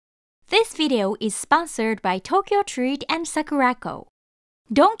This video is sponsored by Tokyo Treat and Sakurako.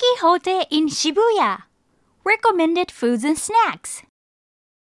 Don Quijote in Shibuya! Recommended foods and snacks.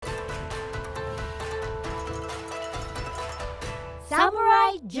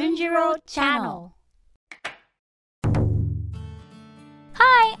 Samurai Junjiro Channel.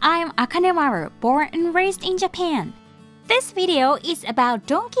 Hi, I'm Akanemaru, born and raised in Japan. This video is about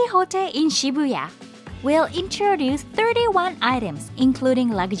Don Quijote in Shibuya. We'll introduce 31 items,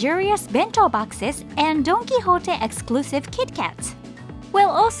 including luxurious bento boxes and Don Quijote exclusive Kit Kats.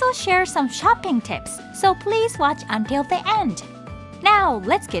 We'll also share some shopping tips, so please watch until the end. Now,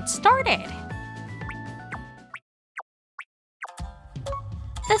 let's get started.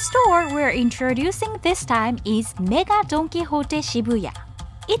 The store we're introducing this time is Mega Don Quijote Shibuya.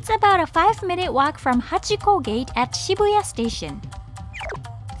 It's about a 5-minute walk from Hachiko Gate at Shibuya Station.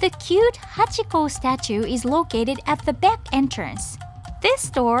 The cute Hachiko statue is located at the back entrance. This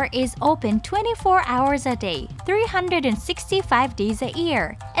store is open 24 hours a day, 365 days a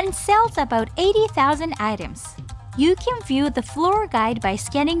year, and sells about 80,000 items. You can view the floor guide by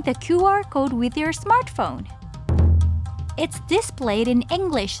scanning the QR code with your smartphone. It's displayed in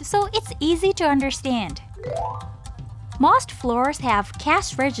English, so it's easy to understand. Most floors have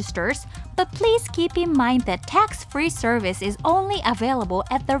cash registers, but please keep in mind that tax-free service is only available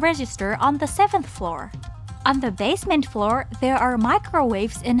at the register on the 7th floor. On the basement floor, there are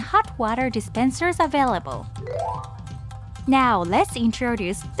microwaves and hot water dispensers available. Now, let's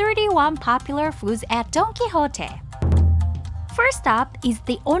introduce 31 popular foods at Don Quijote. First up is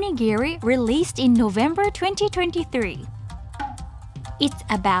the onigiri released in November 2023. It's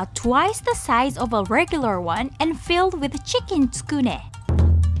about twice the size of a regular one and filled with chicken tsukune.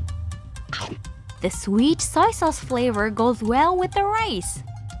 The sweet soy sauce flavor goes well with the rice.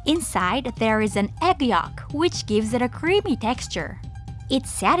 Inside, there is an egg yolk, which gives it a creamy texture. It's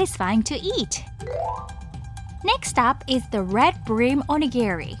satisfying to eat. Next up is the red bream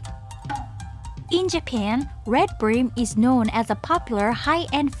onigiri. In Japan, red bream is known as a popular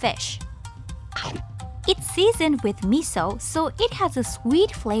high-end fish. It's seasoned with miso, so it has a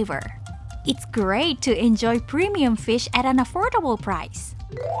sweet flavor. It's great to enjoy premium fish at an affordable price.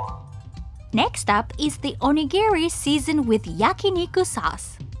 Next up is the onigiri seasoned with yakiniku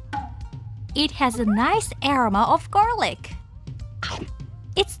sauce. It has a nice aroma of garlic.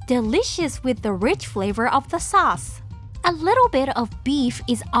 It's delicious with the rich flavor of the sauce. A little bit of beef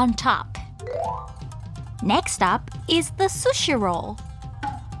is on top. Next up is the sushi roll.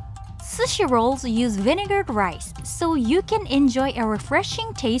 Sushi rolls use vinegared rice, so you can enjoy a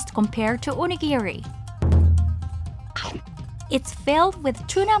refreshing taste compared to onigiri. It's filled with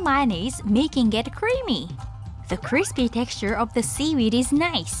tuna mayonnaise, making it creamy. The crispy texture of the seaweed is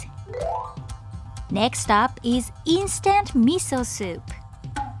nice. Next up is instant miso soup.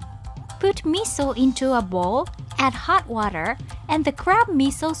 Put miso into a bowl, add hot water, and the crab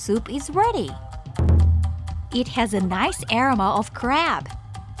miso soup is ready. It has a nice aroma of crab.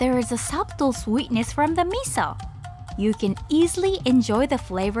 There is a subtle sweetness from the miso. You can easily enjoy the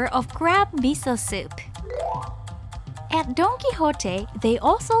flavor of crab miso soup. At Don Quijote, they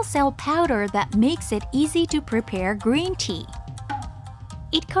also sell powder that makes it easy to prepare green tea.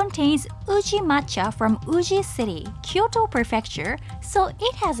 It contains Uji matcha from Uji City, Kyoto Prefecture, so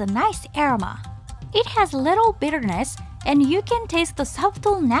it has a nice aroma. It has little bitterness, and you can taste the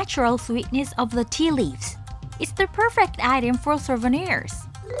subtle natural sweetness of the tea leaves. It's the perfect item for souvenirs.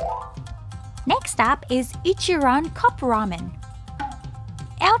 Next up is Ichiran cup ramen.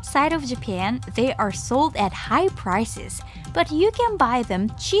 Outside of Japan, they are sold at high prices, but you can buy them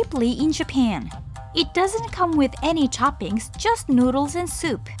cheaply in Japan. It doesn't come with any toppings, just noodles and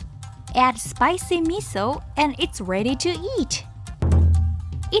soup. Add spicy miso and it's ready to eat.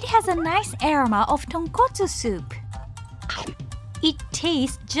 It has a nice aroma of tonkotsu soup. It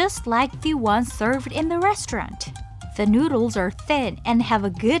tastes just like the one served in the restaurant. The noodles are thin and have a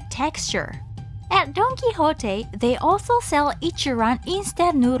good texture. At Don Quijote, they also sell Ichiran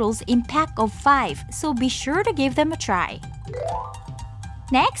instant noodles in pack of 5, so be sure to give them a try.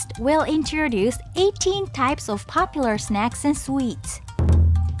 Next, we'll introduce 18 types of popular snacks and sweets.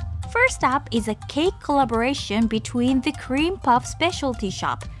 First up is a cake collaboration between the cream puff specialty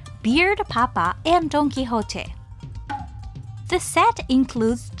shop, Beard Papa, and Don Quijote. The set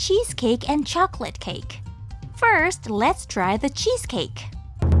includes cheesecake and chocolate cake. First, let's try the cheesecake.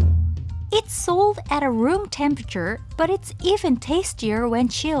 It's sold at a room temperature, but it's even tastier when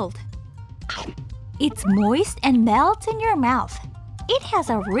chilled. It's moist and melts in your mouth. It has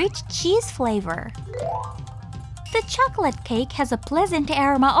a rich cheese flavor. The chocolate cake has a pleasant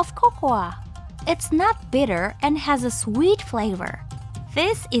aroma of cocoa. It's not bitter and has a sweet flavor.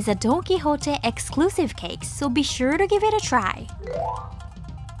 This is a Don Quijote exclusive cake, so be sure to give it a try.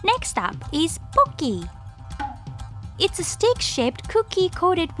 Next up is Pocky. It's a stick-shaped cookie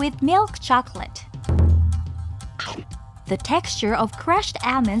coated with milk chocolate. The texture of crushed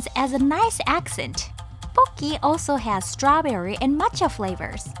almonds adds a nice accent. Pocky also has strawberry and matcha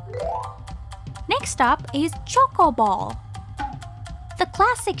flavors. Next up is Choco Ball. The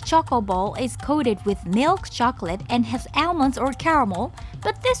classic Choco Ball is coated with milk chocolate and has almonds or caramel,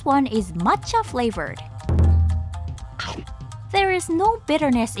 but this one is matcha flavored. There is no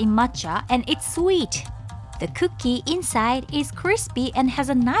bitterness in matcha and it's sweet. The cookie inside is crispy and has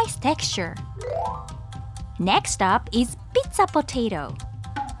a nice texture. Next up is Pizza Potato.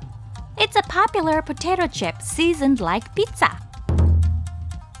 It's a popular potato chip seasoned like pizza.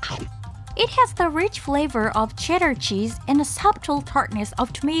 It has the rich flavor of cheddar cheese and a subtle tartness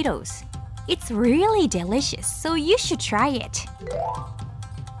of tomatoes. It's really delicious, so you should try it.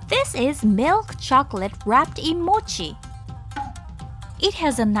 This is milk chocolate wrapped in mochi. It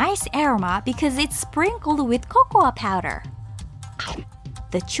has a nice aroma because it's sprinkled with cocoa powder.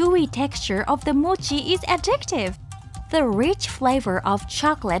 The chewy texture of the mochi is addictive. The rich flavor of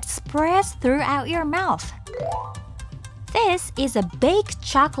chocolate spreads throughout your mouth. This is a baked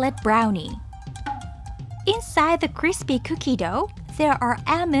chocolate brownie. Inside the crispy cookie dough, there are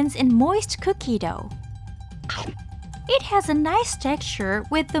almonds and moist cookie dough. It has a nice texture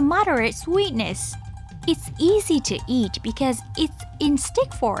with the moderate sweetness. It's easy to eat because it's in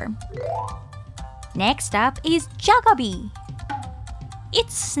stick form. Next up is jaggery.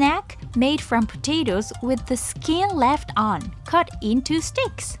 It's a snack made from potatoes with the skin left on, cut into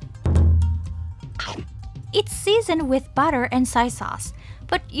sticks. It's seasoned with butter and soy sauce,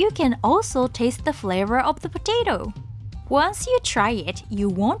 but you can also taste the flavor of the potato. Once you try it, you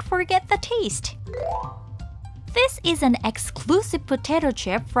won't forget the taste. This is an exclusive potato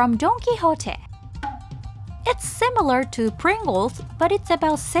chip from Don Quijote. It's similar to Pringles, but it's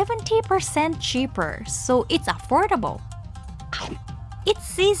about 70% cheaper, so it's affordable. It's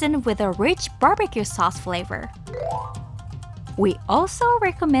seasoned with a rich barbecue sauce flavor. We also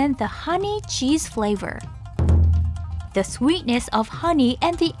recommend the honey cheese flavor. The sweetness of honey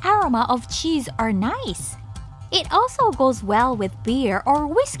and the aroma of cheese are nice. It also goes well with beer or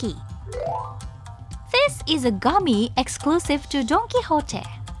whiskey. This is a gummy exclusive to Don Quijote.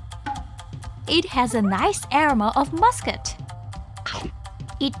 It has a nice aroma of muscat.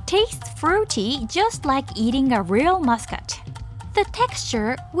 It tastes fruity just like eating a real muscat. The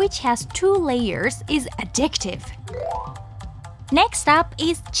texture, which has 2 layers, is addictive. Next up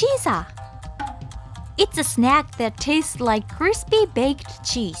is Cheesa. It's a snack that tastes like crispy baked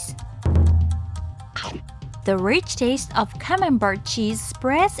cheese. The rich taste of camembert cheese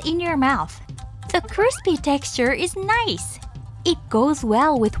spreads in your mouth. The crispy texture is nice. It goes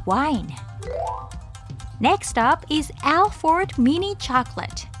well with wine. Next up is Alford Mini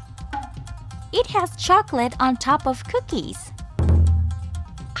Chocolate. It has chocolate on top of cookies.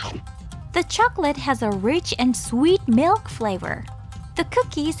 The chocolate has a rich and sweet milk flavor. The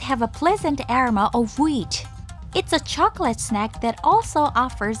cookies have a pleasant aroma of wheat. It's a chocolate snack that also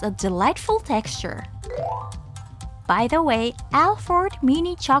offers a delightful texture. By the way, Alford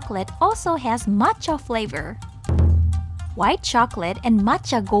Mini Chocolate also has matcha flavor. White chocolate and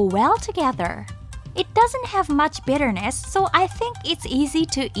matcha go well together. It doesn't have much bitterness, so I think it's easy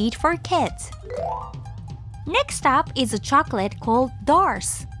to eat for kids. Next up is a chocolate called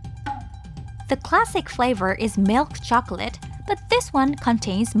Darse. The classic flavor is milk chocolate, but this one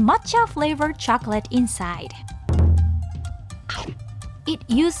contains matcha-flavored chocolate inside. It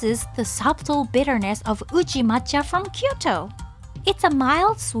uses the subtle bitterness of uji matcha from Kyoto. It's a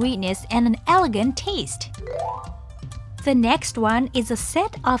mild sweetness and an elegant taste. The next one is a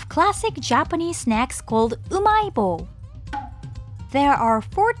set of classic Japanese snacks called umaibo. There are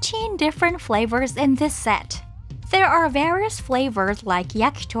 14 different flavors in this set. There are various flavors like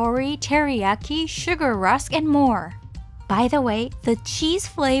yakitori, teriyaki, sugar rusk, and more. By the way, the cheese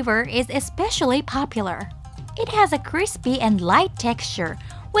flavor is especially popular. It has a crispy and light texture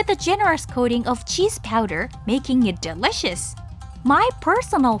with a generous coating of cheese powder, making it delicious. My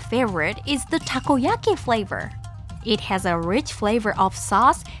personal favorite is the takoyaki flavor. It has a rich flavor of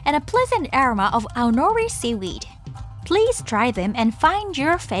sauce and a pleasant aroma of aonori seaweed. Please try them and find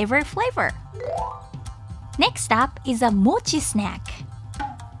your favorite flavor. Next up is a mochi snack.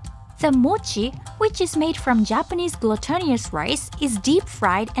 The mochi, which is made from Japanese glutinous rice, is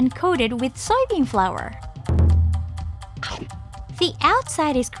deep-fried and coated with soybean flour. The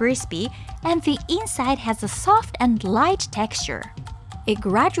outside is crispy and the inside has a soft and light texture. It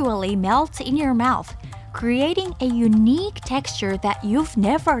gradually melts in your mouth, creating a unique texture that you've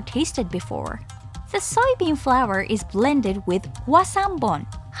never tasted before. The soybean flour is blended with wasambon,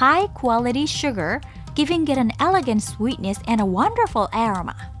 high-quality sugar, giving it an elegant sweetness and a wonderful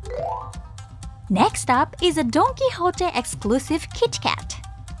aroma. Next up is a Don Quijote exclusive Kit Kat.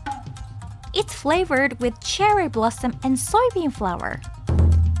 It's flavored with cherry blossom and soybean flour.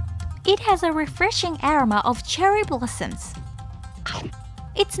 It has a refreshing aroma of cherry blossoms.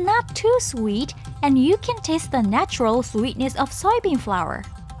 It's not too sweet, and you can taste the natural sweetness of soybean flour.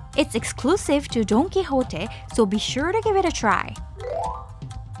 It's exclusive to Don Quijote, so be sure to give it a try.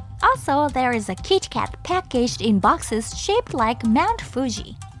 Also, there is a Kit Kat packaged in boxes shaped like Mount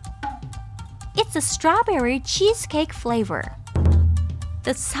Fuji. It's a strawberry cheesecake flavor.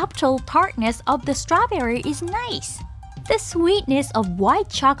 The subtle tartness of the strawberry is nice. The sweetness of white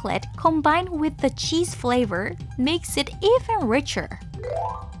chocolate combined with the cheese flavor makes it even richer.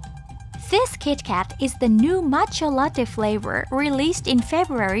 This Kit Kat is the new matcha latte flavor released in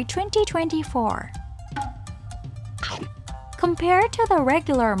February 2024. Compared to the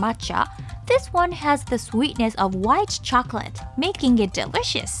regular matcha, this one has the sweetness of white chocolate, making it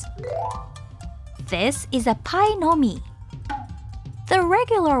delicious. This is a pie nomi. The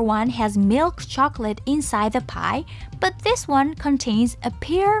regular one has milk chocolate inside the pie, but this one contains a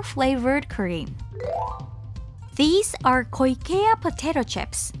pear-flavored cream. These are koikea potato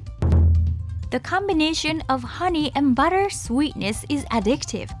chips. The combination of honey and butter sweetness is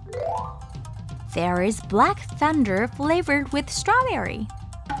addictive. There is Black Thunder flavored with strawberry.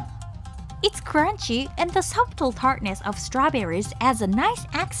 It's crunchy and the subtle tartness of strawberries adds a nice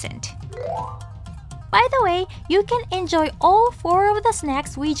accent. By the way, you can enjoy all 4 of the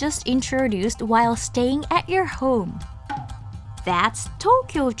snacks we just introduced while staying at your home. That's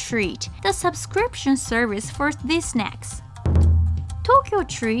Tokyo Treat, the subscription service for these snacks. Tokyo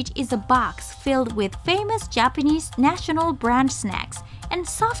Treat is a box filled with famous Japanese national brand snacks and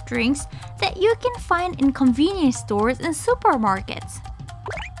soft drinks that you can find in convenience stores and supermarkets.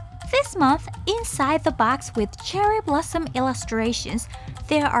 This month, inside the box with cherry blossom illustrations,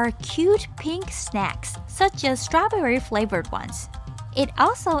 there are cute pink snacks, such as strawberry-flavored ones. It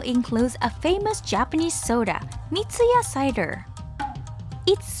also includes a famous Japanese soda, Mitsuya cider.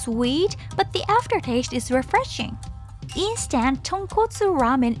 It's sweet, but the aftertaste is refreshing. Instant tonkotsu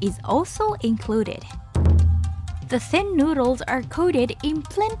ramen is also included. The thin noodles are coated in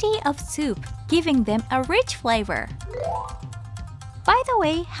plenty of soup, giving them a rich flavor. By the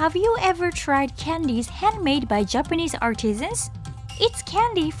way, have you ever tried candies handmade by Japanese artisans? It's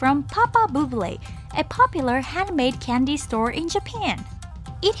candy from Papa Buble, a popular handmade candy store in Japan.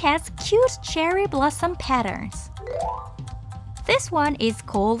 It has cute cherry blossom patterns. This one is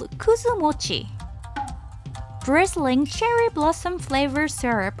called kuzumochi. Drizzling cherry blossom flavor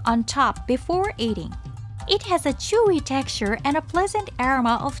syrup on top before eating. It has a chewy texture and a pleasant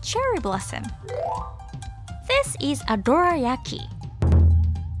aroma of cherry blossom. This is a dorayaki.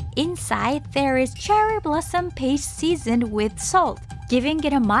 Inside, there is cherry blossom paste seasoned with salt, giving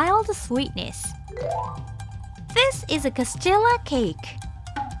it a mild sweetness. This is a Castilla cake.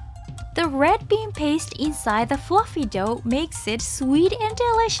 The red bean paste inside the fluffy dough makes it sweet and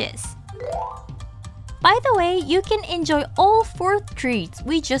delicious. By the way, you can enjoy all 4 treats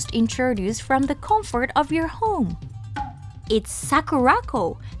we just introduced from the comfort of your home. It's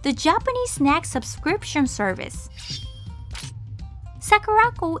Sakurako, the Japanese snack subscription service.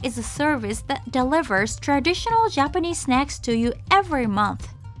 Sakurako is a service that delivers traditional Japanese snacks to you every month.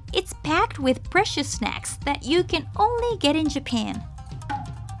 It's packed with precious snacks that you can only get in Japan.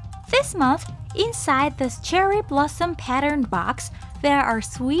 This month, inside this cherry blossom patterned box, there are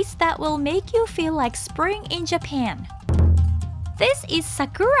sweets that will make you feel like spring in Japan. This is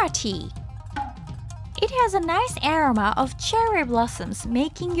Sakura tea. It has a nice aroma of cherry blossoms,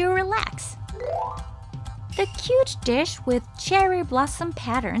 making you relax. The cute dish with cherry blossom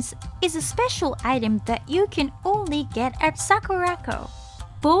patterns is a special item that you can only get at Sakurako.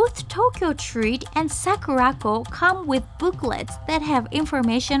 Both Tokyo Treat and Sakurako come with booklets that have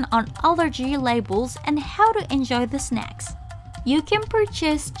information on allergy labels and how to enjoy the snacks. You can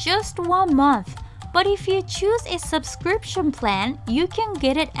purchase just 1 month, but if you choose a subscription plan, you can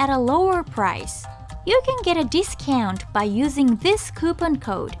get it at a lower price. You can get a discount by using this coupon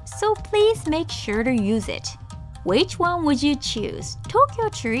code, so please make sure to use it. Which one would you choose, Tokyo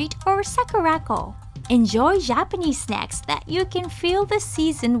Treat or Sakurako? Enjoy Japanese snacks that you can feel the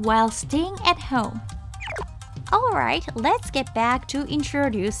season while staying at home. Alright, let's get back to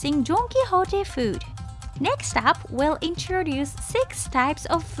introducing Don Quijote food. Next up, we'll introduce 6 types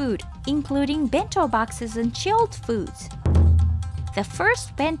of food, including bento boxes and chilled foods. The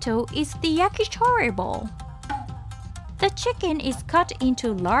first bento is the yakitori bowl. The chicken is cut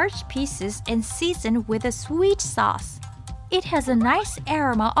into large pieces and seasoned with a sweet sauce. It has a nice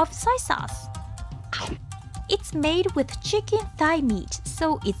aroma of soy sauce. It's made with chicken thigh meat,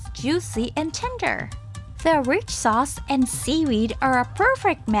 so it's juicy and tender. The rich sauce and seaweed are a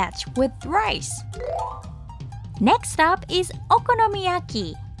perfect match with rice. Next up is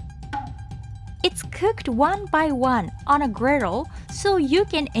okonomiyaki. It's cooked one by one on a griddle so you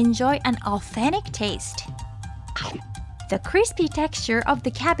can enjoy an authentic taste. The crispy texture of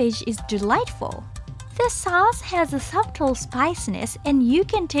the cabbage is delightful. The sauce has a subtle spiciness and you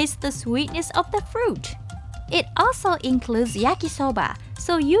can taste the sweetness of the fruit. It also includes yakisoba,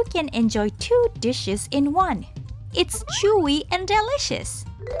 so you can enjoy 2 dishes in one. It's chewy and delicious.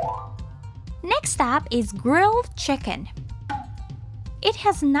 Next up is grilled chicken. It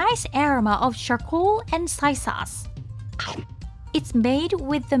has nice aroma of charcoal and soy sauce. It's made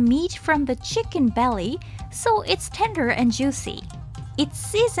with the meat from the chicken belly, so it's tender and juicy. It's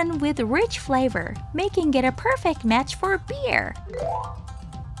seasoned with rich flavor, making it a perfect match for beer.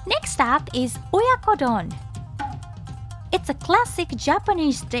 Next up is oyakodon. It's a classic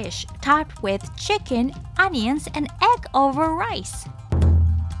Japanese dish topped with chicken, onions, and egg over rice.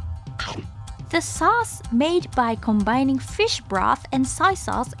 The sauce, made by combining fish broth and soy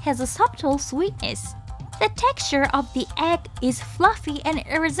sauce, has a subtle sweetness. The texture of the egg is fluffy and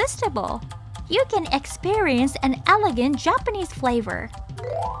irresistible. You can experience an elegant Japanese flavor.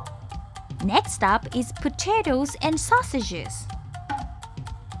 Next up is potatoes and sausages.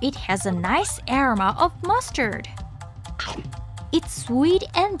 It has a nice aroma of mustard. It's sweet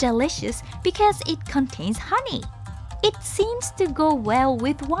and delicious because it contains honey. It seems to go well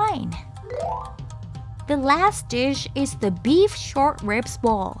with wine. The last dish is the beef short ribs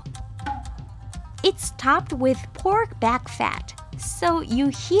bowl. It's topped with pork back fat, so you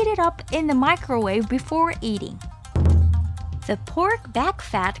heat it up in the microwave before eating. The pork back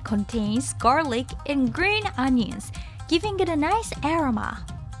fat contains garlic and green onions, giving it a nice aroma.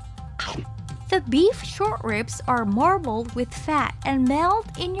 The beef short ribs are marbled with fat and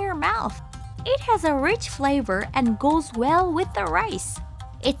melt in your mouth. It has a rich flavor and goes well with the rice.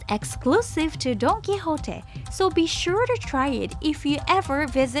 It's exclusive to Don Quijote, so be sure to try it if you ever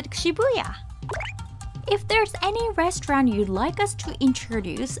visit Shibuya. If there's any restaurant you'd like us to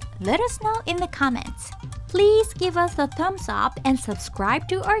introduce, let us know in the comments. Please give us a thumbs up and subscribe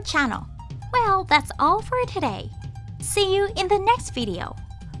to our channel. Well, that's all for today. See you in the next video.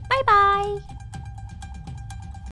 Bye bye!